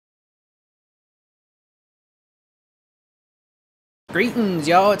Greetings,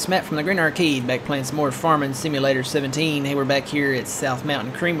 y'all. It's Matt from the Green Arcade, back playing some more Farming Simulator 17. Hey, we're back here at South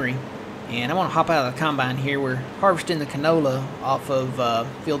Mountain Creamery, and I want to hop out of the combine here. We're harvesting the canola off of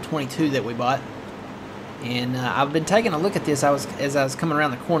field 22 that we bought, and I've been taking a look at this as I was coming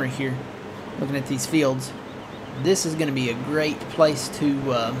around the corner here, looking at these fields. This is going to be a great place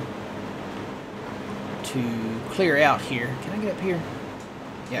to clear out here. Can I get up here?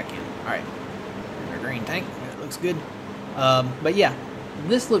 Yeah, I can. All right, there's our green tank. That looks good. But yeah,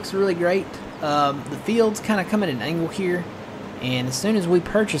 this looks really great. The fields kind of come at an angle here, and as soon as we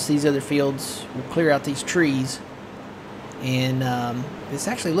purchase these other fields, we'll clear out these trees, and this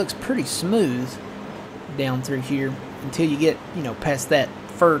actually looks pretty smooth down through here until you get, you know, past that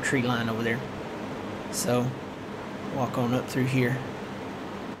fir tree line over there. So walk on up through here,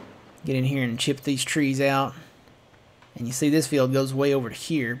 get in here and chip these trees out, and you see this field goes way over to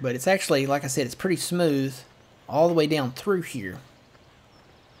here, but it's actually, like I said, it's pretty smooth all the way down through here.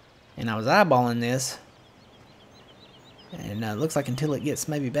 And I was eyeballing this, and it looks like until it gets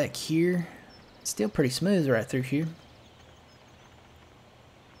maybe back here, it's still pretty smooth right through here.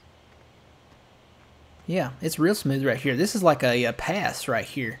 Yeah, it's real smooth right here. This is like a pass right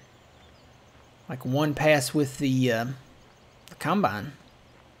here, like one pass with the combine.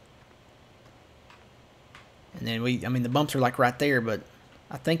 And then I mean the bumps are like right there, but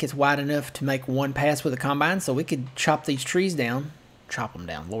I think it's wide enough to make one pass with a combine, so we could chop these trees down. Chop them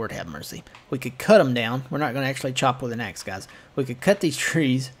down, Lord have mercy. We could cut them down. We're not going to actually chop with an axe, guys. We could cut these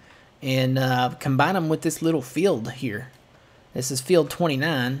trees and combine them with this little field here. This is field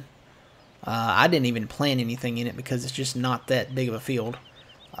 29. I didn't even plant anything in it because it's just not that big of a field.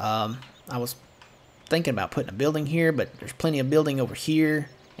 I was thinking about putting a building here, but there's plenty of building over here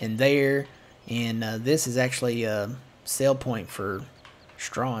and there. And this is actually a sale point for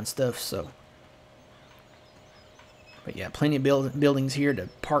straw and stuff, so. But yeah, plenty of buildings here to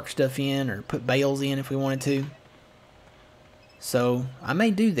park stuff in or put bales in if we wanted to. So I may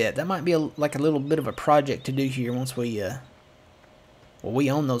do that. That might be like a little bit of a project to do here once we well,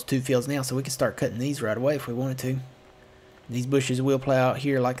 we own those two fields now, so we can start cutting these right away if we wanted to. These bushes will plow out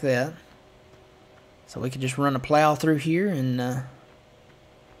here like that, so we could just run a plow through here, and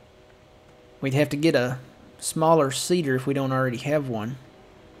we'd have to get a smaller seeder if we don't already have one.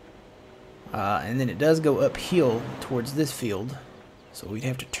 And then it does go uphill towards this field, so we'd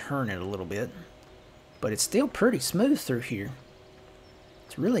have to turn it a little bit. But it's still pretty smooth through here.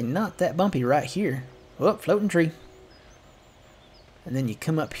 It's really not that bumpy right here. Oh, floating tree. And then you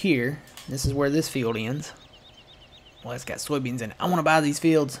come up here. This is where this field ends. Well, it's got soybeans in it. I want to buy these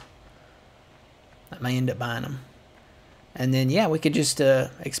fields. I may end up buying them. And then, yeah, we could just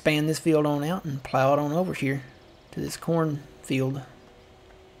expand this field on out and plow it on over here to this corn field.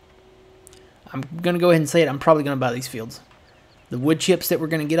 I'm going to go ahead and say it. I'm probably going to buy these fields. The wood chips that we're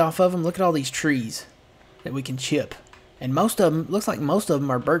going to get off of them, look at all these trees that we can chip. And most of them, looks like most of them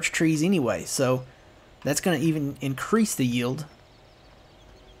are birch trees anyway. So that's going to even increase the yield.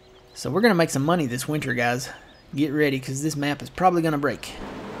 So we're going to make some money this winter, guys. Get ready, because this map is probably going to break.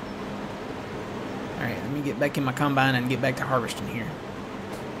 Alright, let me get back in my combine and get back to harvesting here.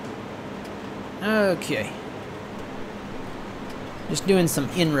 Okay. Just doing some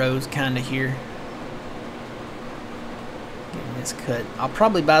in-rows kind of here. Getting this cut. I'll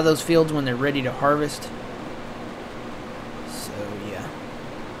probably buy those fields when they're ready to harvest. So, yeah.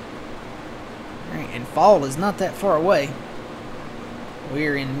 Alright, and fall is not that far away.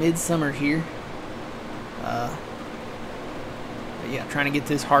 We're in midsummer here. But yeah, trying to get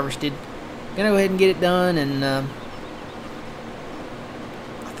this harvested. Gonna go ahead and get it done, and I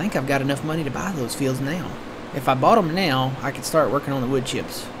think I've got enough money to buy those fields now. If I bought them now, I could start working on the wood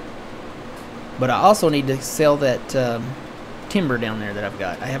chips. But I also need to sell that timber down there that I've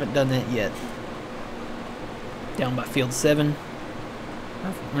got. I haven't done that yet. Down by field 7.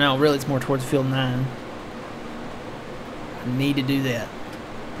 No, really it's more towards field 9. I need to do that.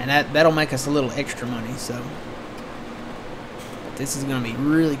 And that'll make us a little extra money, so. But this is going to be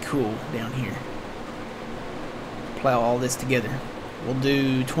really cool down here. Plow all this together. We'll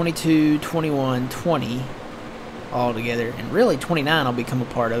do 22, 21, 20 all together, and really 29 will become a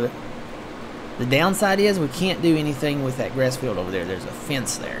part of it. The downside is we can't do anything with that grass field over there. There's a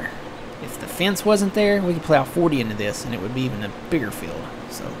fence there. If the fence wasn't there, we could plow 40 into this, and it would be even a bigger field.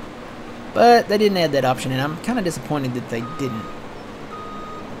 So, but they didn't add that option, and I'm kind of disappointed that they didn't.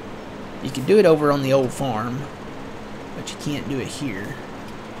 You could do it over on the old farm, but you can't do it here.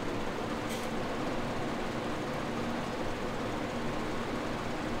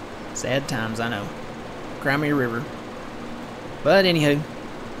 Sad times, I know. Creamery River. But anywho,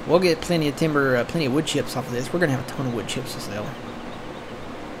 we'll get plenty of timber, plenty of wood chips off of this. We're going to have a ton of wood chips to sell.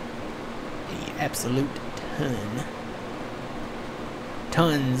 A absolute ton.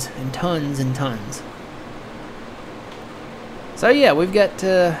 Tons and tons and tons. So yeah, we've got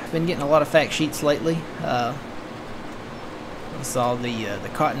been getting a lot of fact sheets lately. We saw the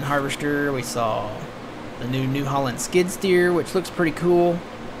cotton harvester. We saw the New Holland skid steer, which looks pretty cool.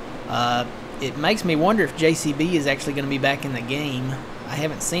 It makes me wonder if JCB is actually going to be back in the game. I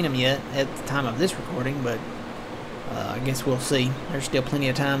haven't seen them yet at the time of this recording, but I guess we'll see. There's still plenty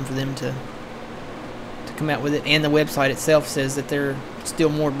of time for them to come out with it, and the website itself says that there are still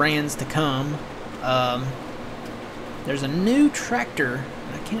more brands to come. There's a new tractor,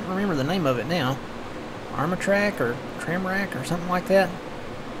 I can't remember the name of it now, Armatrack or Tramrack or something like that.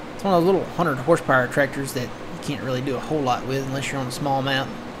 It's one of those little 100 horsepower tractors that you can't really do a whole lot with unless you're on a small map.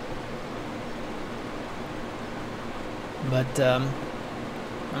 But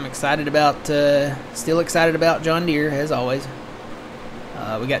I'm excited about, still excited about John Deere as always.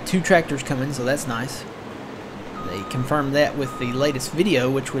 We got 2 tractors coming, so that's nice. They confirmed that with the latest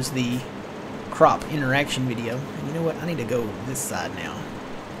video, which was the crop interaction video. And you know what? I need to go this side now,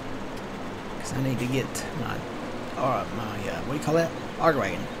 because I need to get my what do you call that? Auger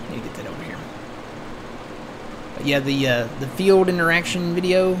wagon. I need to get that over here. But yeah, the field interaction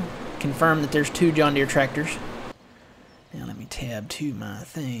video confirmed that there's 2 John Deere tractors. Now let me tab to my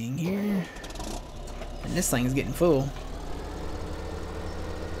thing here, and this thing is getting full.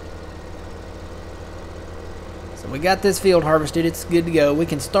 So we got this field harvested. It's good to go. We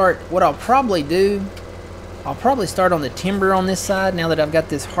can start. What I'll probably do, I'll probably start on the timber on this side now that I've got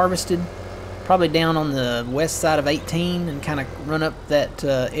this harvested. Probably down on the west side of 18 and kind of run up that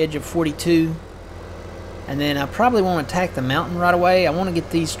edge of 42. And then I probably won't attack the mountain right away. I want to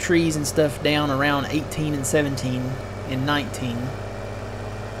get these trees and stuff down around 18 and 17 and 19.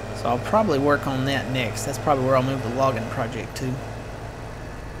 So I'll probably work on that next. That's probably where I'll move the logging project to.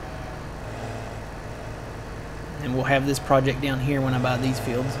 And we'll have this project down here when I buy these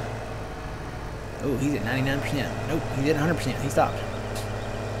fields. Oh, he's at 99%. Nope, he's at 100%. He stopped.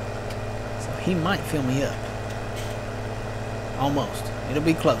 So he might fill me up. Almost. It'll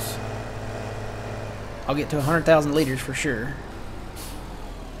be close. I'll get to 100,000 liters for sure.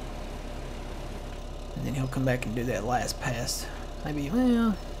 And then he'll come back and do that last pass. Maybe,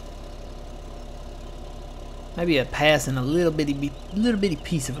 well, maybe a pass and a little bitty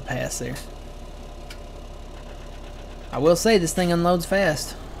piece of a pass there. I will say this thing unloads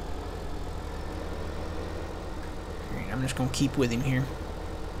fast. I'm just gonna keep with him here.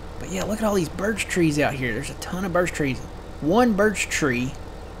 But yeah, look at all these birch trees out here. There's a ton of birch trees. One birch tree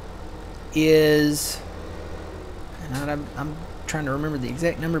is, and I'm trying to remember the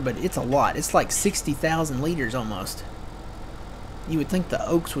exact number, but it's a lot. It's like 60,000 liters almost. You would think the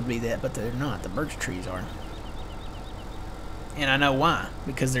oaks would be that, but they're not. The birch trees are. And I know why.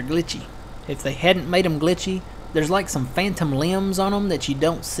 Because they're glitchy. If they hadn't made them glitchy, there's like some phantom limbs on them that you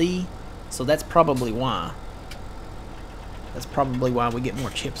don't see. So that's probably why. That's probably why we get more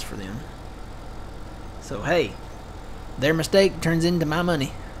chips for them. So hey, their mistake turns into my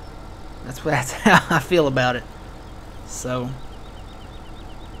money. That's how I feel about it. So,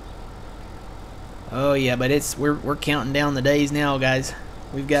 oh yeah, but it's we're counting down the days now, guys.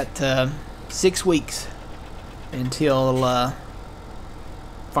 We've got 6 weeks until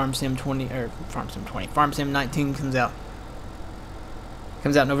Farm Sim 19 comes out.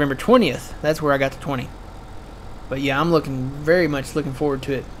 Comes out November 20th. That's where I got to 20. But yeah, I'm very much looking forward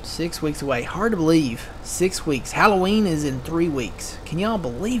to it. 6 weeks away. Hard to believe. 6 weeks. Halloween is in 3 weeks. Can y'all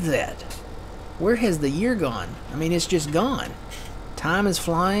believe that? Where has the year gone? I mean, it's just gone. Time is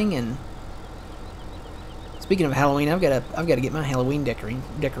flying. And speaking of Halloween, I've got to get my Halloween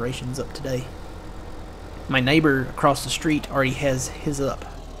decorations up today. My neighbor across the street already has his up,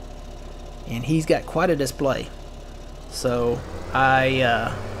 and he's got quite a display. So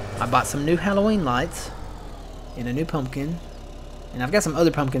I bought some new Halloween lights and a new pumpkin, and I've got some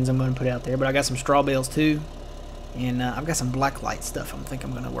other pumpkins I'm going to put out there, but I got some straw bales too, and I've got some black light stuff I think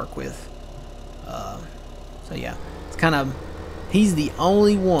I'm going to work with. So yeah, it's kind of, he's the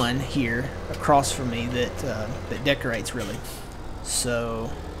only one here across from me that that decorates really. So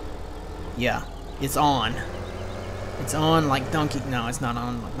yeah, it's on. It's on like Donkey. No, it's not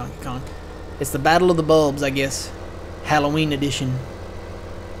on like Donkey Kong. It's the Battle of the Bulbs, I guess, Halloween edition.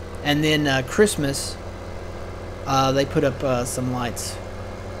 And then Christmas, they put up some lights.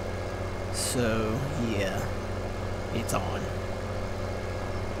 So yeah, it's on.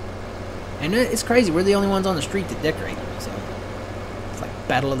 And it's crazy. We're the only ones on the street that decorate. So it's like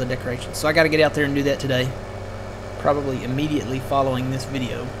Battle of the Decorations. So I got to get out there and do that today. Probably immediately following this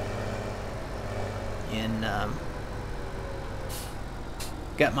video. And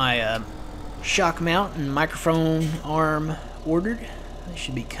got my shock mount and microphone arm ordered. They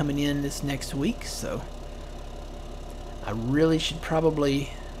should be coming in this next week, so I really should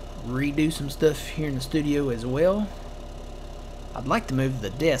probably redo some stuff here in the studio as well. I'd like to move the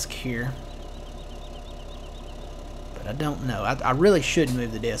desk here, but I don't know. I really should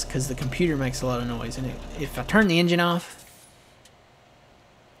move the desk because the computer makes a lot of noise, and if I turn the engine off,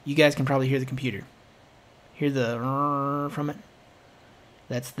 you guys can probably hear the computer. Hear the from it?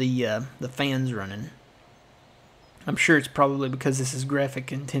 That's the fans running. I'm sure it's probably because this is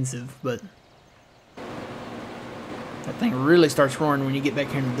graphic intensive, but that thing really starts roaring when you get back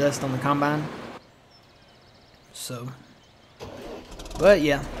here in the dust on the combine. So, but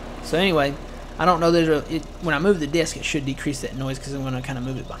yeah. So anyway, I don't know. When I move the desk, it should decrease that noise because I'm going to kind of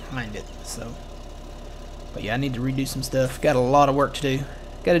move it behind it. So, but yeah, I need to redo some stuff. Got a lot of work to do.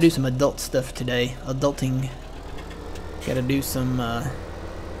 Got to do some adult stuff today. Adulting. Got to do some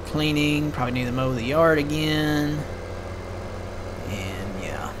cleaning. Probably need to mow the yard again. And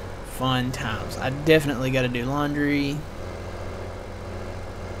yeah, fun times. I definitely got to do laundry.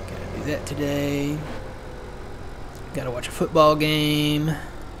 Got to do that today. Got to watch a football game.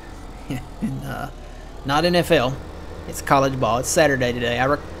 And, not NFL. It's college ball. It's Saturday today.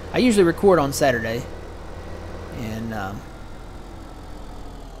 I usually record on Saturday. And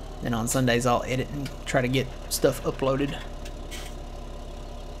then on Sundays I'll edit and try to get stuff uploaded.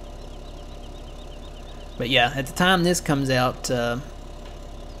 But yeah, at the time this comes out, I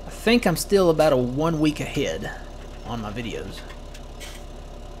think I'm still about 1 week ahead on my videos.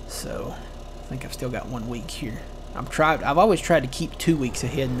 So I think I've still got 1 week here. I've always tried to keep 2 weeks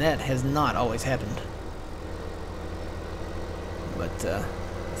ahead, and that has not always happened. But I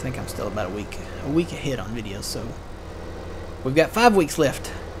think I'm still about a week ahead on videos. So we've got 5 weeks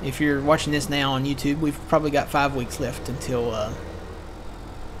left. If you're watching this now on YouTube, we've probably got 5 weeks left until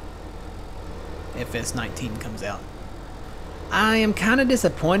FS19 comes out. I am kind of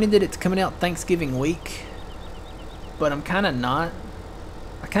disappointed that it's coming out Thanksgiving week, but I'm kind of not.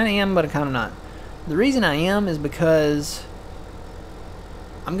 I kind of am, but I'm kind of not. The reason I am is because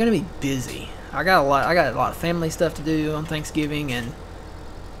I'm gonna be busy. I got a lot of family stuff to do on Thanksgiving, and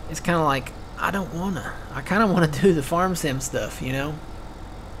it's kind of like I kind of wanna do the farm sim stuff, you know.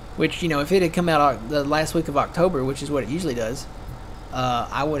 Which, you know, if it had come out the last week of October, which is what it usually does,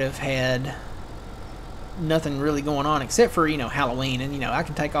 I would have had nothing really going on except for, you know, Halloween, and, you know, I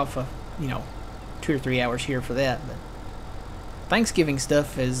can take off 2 or 3 hours here for that. But Thanksgiving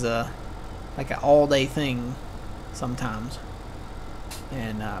stuff is like an all-day thing sometimes,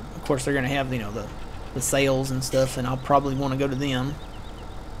 and of course they're gonna have, you know, the sales and stuff, and I'll probably want to go to them.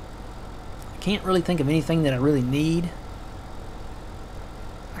 I can't really think of anything that I really need.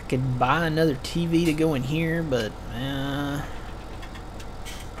 I could buy another TV to go in here, but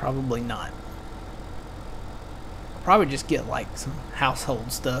probably not. I'll probably just get like some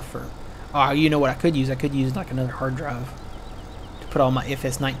household stuff, or you know what I could use? I could use like another hard drive to put all my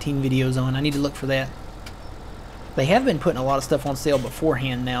FS19 videos on. I need to look for that. They have been putting a lot of stuff on sale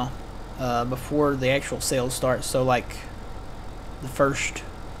beforehand now, before the actual sales start. So like the first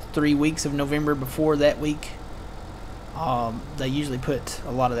 3 weeks of November before that week, they usually put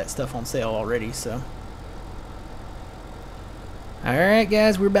a lot of that stuff on sale already. So alright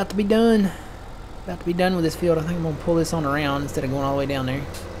guys, we're about to be done. About to be done with this field. I think I'm going to pull this on around instead of going all the way down there.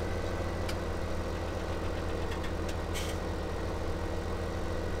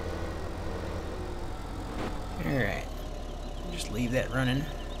 Alright. Just leave that running.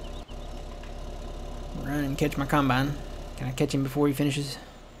 Run and catch my combine. Can I catch him before he finishes?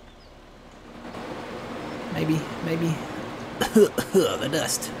 Maybe. The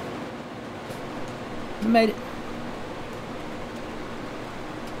dust. We made it.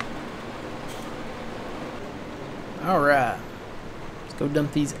 Alright. Let's go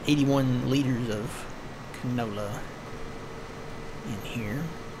dump these 81 liters of canola in here.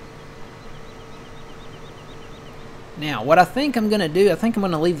 Now, what I think I'm going to do, I think I'm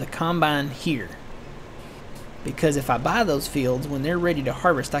going to leave the combine here. Because if I buy those fields, when they're ready to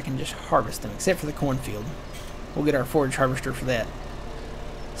harvest, I can just harvest them, except for the cornfield. We'll get our forage harvester for that.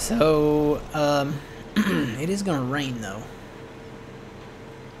 So, it is going to rain, though.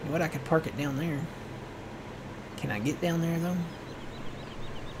 You know what? I could park it down there. Can I get down there, though?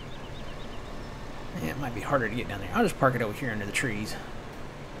 Yeah, it might be harder to get down there. I'll just park it over here under the trees.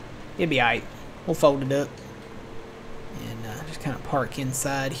 It'll be alright. We'll fold it up. And just kind of park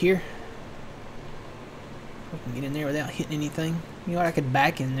inside here. We can get in there without hitting anything. You know what? I could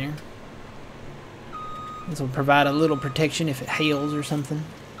back in there. This will provide a little protection if it hails or something.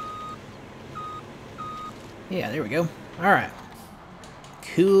 Yeah, there we go. Alright.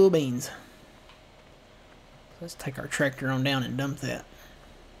 Cool beans. Let's take our tractor on down and dump that.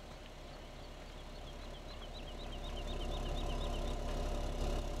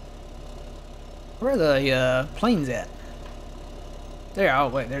 Where are the planes at? There, oh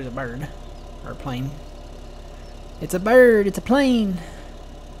wait, there's a bird. Or a plane. It's a bird, it's a plane.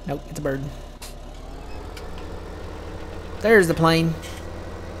 Nope, it's a bird. There's the plane.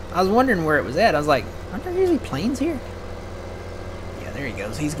 I was wondering where it was at. I was like, aren't there usually planes here? Yeah, there he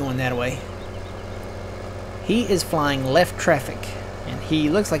goes. He's going that way. He is flying left traffic. And he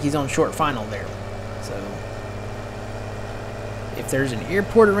looks like he's on short final there. So, if there's an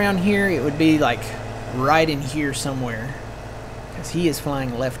airport around here, it would be like right in here somewhere. Because he is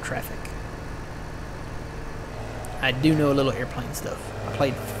flying left traffic. I do know a little airplane stuff. I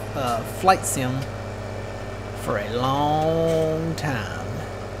played flight sim for a long time.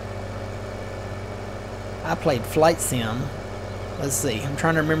 I played flight sim. Let's see. I'm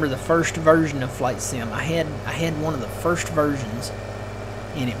trying to remember the first version of flight sim. I had one of the first versions,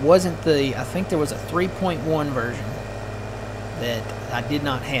 and it wasn't the. I think there was a 3.1 version that I did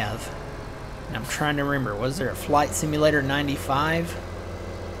not have. And I'm trying to remember. Was there a Flight Simulator 95?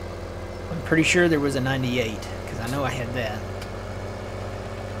 I'm pretty sure there was a 98 because I know I had that.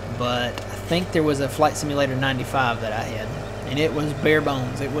 But I think there was a Flight Simulator 95 that I had, and it was bare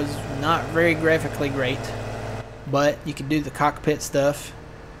bones. It was not very graphically great, but you could do the cockpit stuff,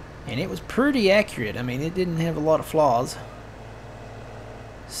 and it was pretty accurate. I mean, it didn't have a lot of flaws.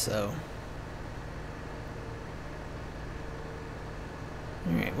 So,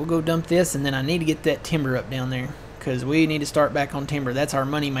 alright, we'll go dump this, and then I need to get that timber up down there, because we need to start back on timber. That's our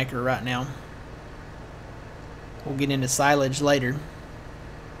money maker right now. We'll get into silage later.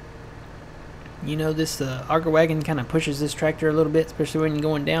 You know, this auger wagon kind of pushes this tractor a little bit, especially when you're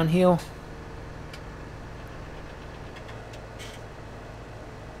going downhill.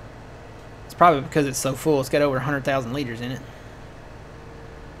 It's probably because it's so full. It's got over 100,000 liters in it.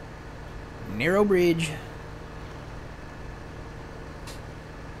 Narrow bridge.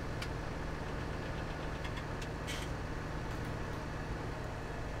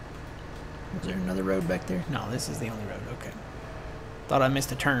 Was there another road back there? No, this is the only road. Okay. Thought I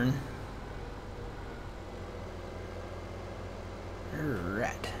missed a turn.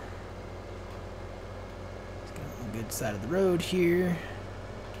 Alright. Let's get on the good side of the road here.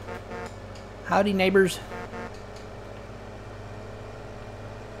 Howdy, neighbors.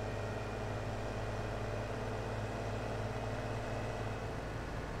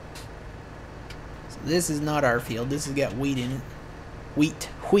 So this is not our field. This has got wheat in it.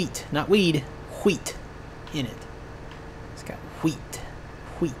 Wheat, not weed. Wheat in it. It's got wheat.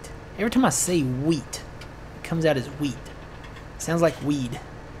 Every time I say wheat, it comes out as wheat. Sounds like weed.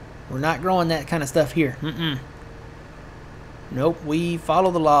 We're not growing that kind of stuff here. Nope, we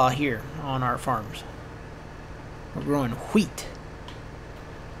follow the law here on our farms. We're growing wheat.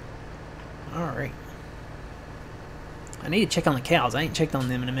 Alright. I need to check on the cows. I ain't checked on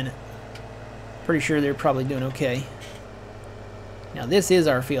them in a minute. Pretty sure they're probably doing okay. Now this is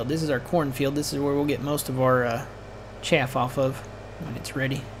our field. This is our cornfield. This is where we'll get most of our chaff off of when it's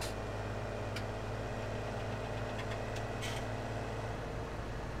ready.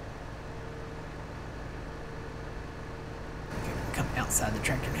 Come outside the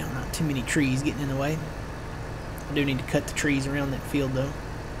tractor now. Not too many trees getting in the way. I do need to cut the trees around that field though.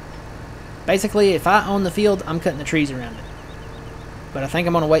 Basically, if I own the field, I'm cutting the trees around it. But I think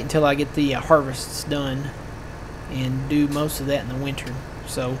I'm going to wait until I get the harvests done and do most of that in the winter.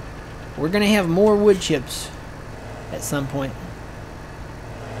 So we're going to have more wood chips at some point.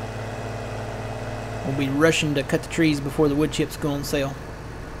 We'll be rushing to cut the trees before the wood chips go on sale.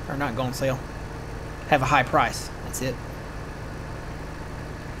 Or not go on sale. Have a high price. That's it.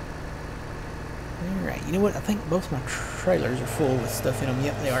 Alright, you know what? I think both my trailers are full with stuff in them.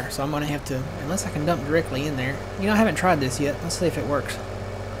 Yep, they are. So I'm going to have to, unless I can dump directly in there. You know, I haven't tried this yet. Let's see if it works.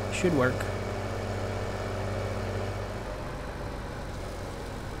 It should work.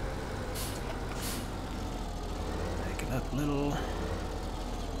 Back it up a little.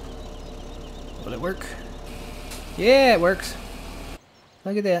 Will it work? Yeah, it works.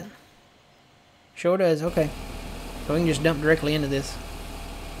 Look at that. Sure does. Okay. So we can just dump directly into this.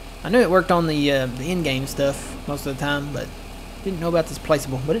 I knew it worked on the in-game stuff most of the time, but didn't know about this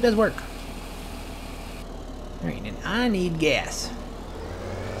placeable. But it does work. Alright, and I need gas.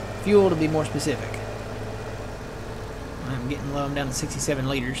 Fuel to be more specific. I'm getting low. I'm down to 67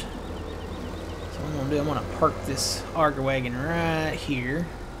 liters. So what I'm going to do, I'm going to park this auger wagon right here.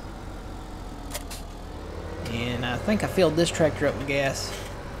 And I think I filled this tractor up with gas.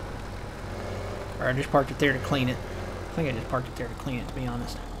 Or I just parked it there to clean it. I think I just parked it there to clean it, to be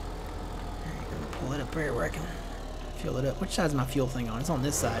honest. pull it up there where I can fill it up. Which side's my fuel thing on? It's on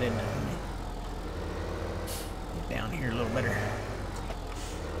this side, isn't it? Let me get down here a little better.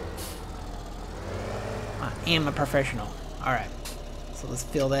 I am a professional. Alright, so let's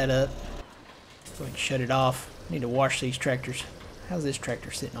fill that up. Go ahead and shut it off. Need to wash these tractors. How's this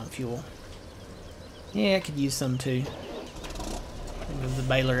tractor sitting on fuel? Yeah, I could use some too. Move the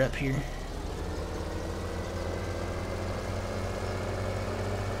baler up here.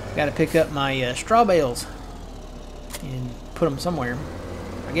 Got to pick up my straw bales and put them somewhere.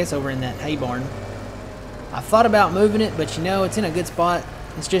 I guess over in that hay barn. I thought about moving it, but you know, it's in a good spot.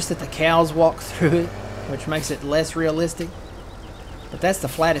 It's just that the cows walk through it, which makes it less realistic. But that's the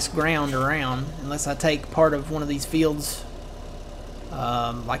flattest ground around, unless I take part of one of these fields,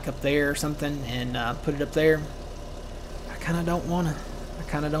 like up there or something, and put it up there. I kind of don't want to.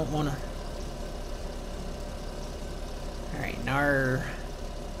 Alright, now our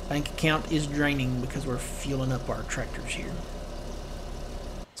bank account is draining because we're fueling up our tractors here.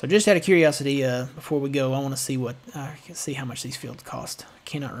 So just out of curiosity, before we go, I want to see how much these fields cost. I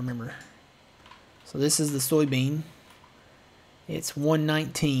cannot remember. So this is the soybean. It's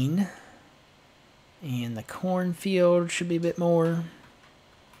 $119, and the cornfield should be a bit more.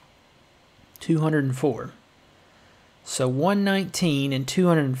 $204. So $119 and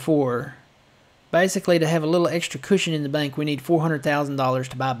 $204. Basically, to have a little extra cushion in the bank, we need $400,000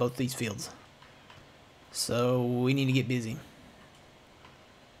 to buy both these fields. So we need to get busy.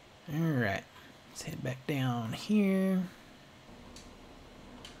 All right, let's head back down here.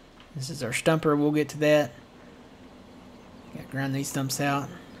 This is our stumper. We'll get to that. Got to grind these stumps out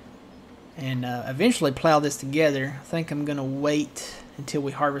and eventually plow this together. I think I'm gonna wait until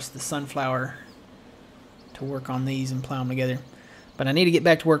we harvest the sunflower to work on these and plow them together. But I need to get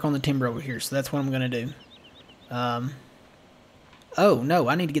back to work on the timber over here, so that's what I'm gonna do. Oh no,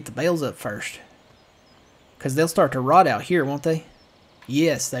 I need to get the bales up first, because they'll start to rot out here, won't they?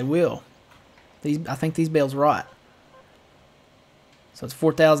 Yes, they will. I think these bales rot. So it's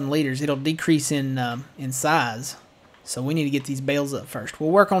 4,000 liters. It'll decrease in size. So we need to get these bales up first. We'll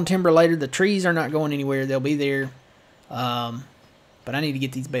work on timber later. The trees are not going anywhere. They'll be there. But I need to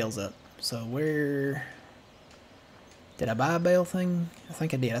get these bales up. So where... Did I buy a bale thing? I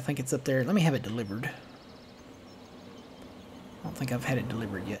think I did. I think it's up there. Let me have it delivered. I don't think I've had it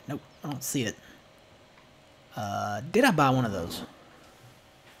delivered yet. Nope, I don't see it. Did I buy one of those?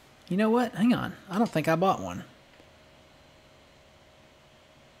 You know what? Hang on. I don't think I bought one.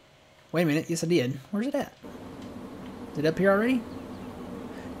 Wait a minute. Yes, I did. Where's it at? Is it up here already?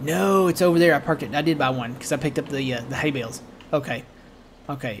 No, it's over there. I parked it. I did buy one because I picked up the hay bales. Okay.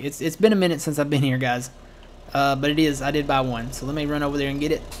 Okay. It's been a minute since I've been here, guys. But it is. I did buy one. So let me run over there and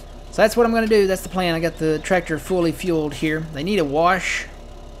get it. So that's what I'm going to do. That's the plan. I got the tractor fully fueled here. They need a wash.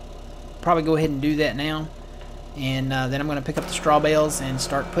 Probably go ahead and do that now. And then I'm going to pick up the straw bales and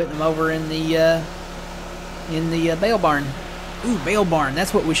start putting them over in the bale barn. Ooh, bale barn.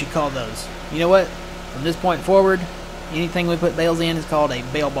 That's what we should call those. You know what? From this point forward, anything we put bales in is called a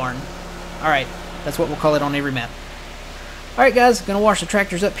bale barn. Alright, that's what we'll call it on every map. Alright guys, going to wash the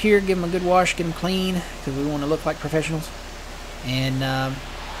tractors up here, give them a good wash, get them clean, because we want to look like professionals. And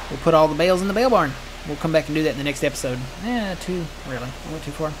we'll put all the bales in the bale barn. We'll come back and do that in the next episode. Really, I went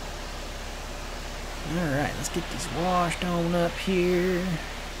too far. Alright, let's get these washed on up here. I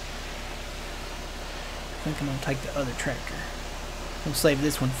think I'm going to take the other tractor. We'll save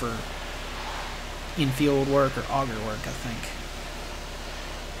this one for infield work or auger work, I think.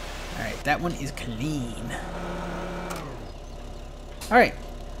 Alright, that one is clean. Alright,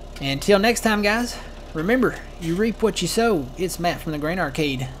 until next time, guys, remember, you reap what you sow. It's Matt from the Grain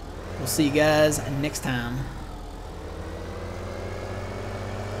Arcade. We'll see you guys next time.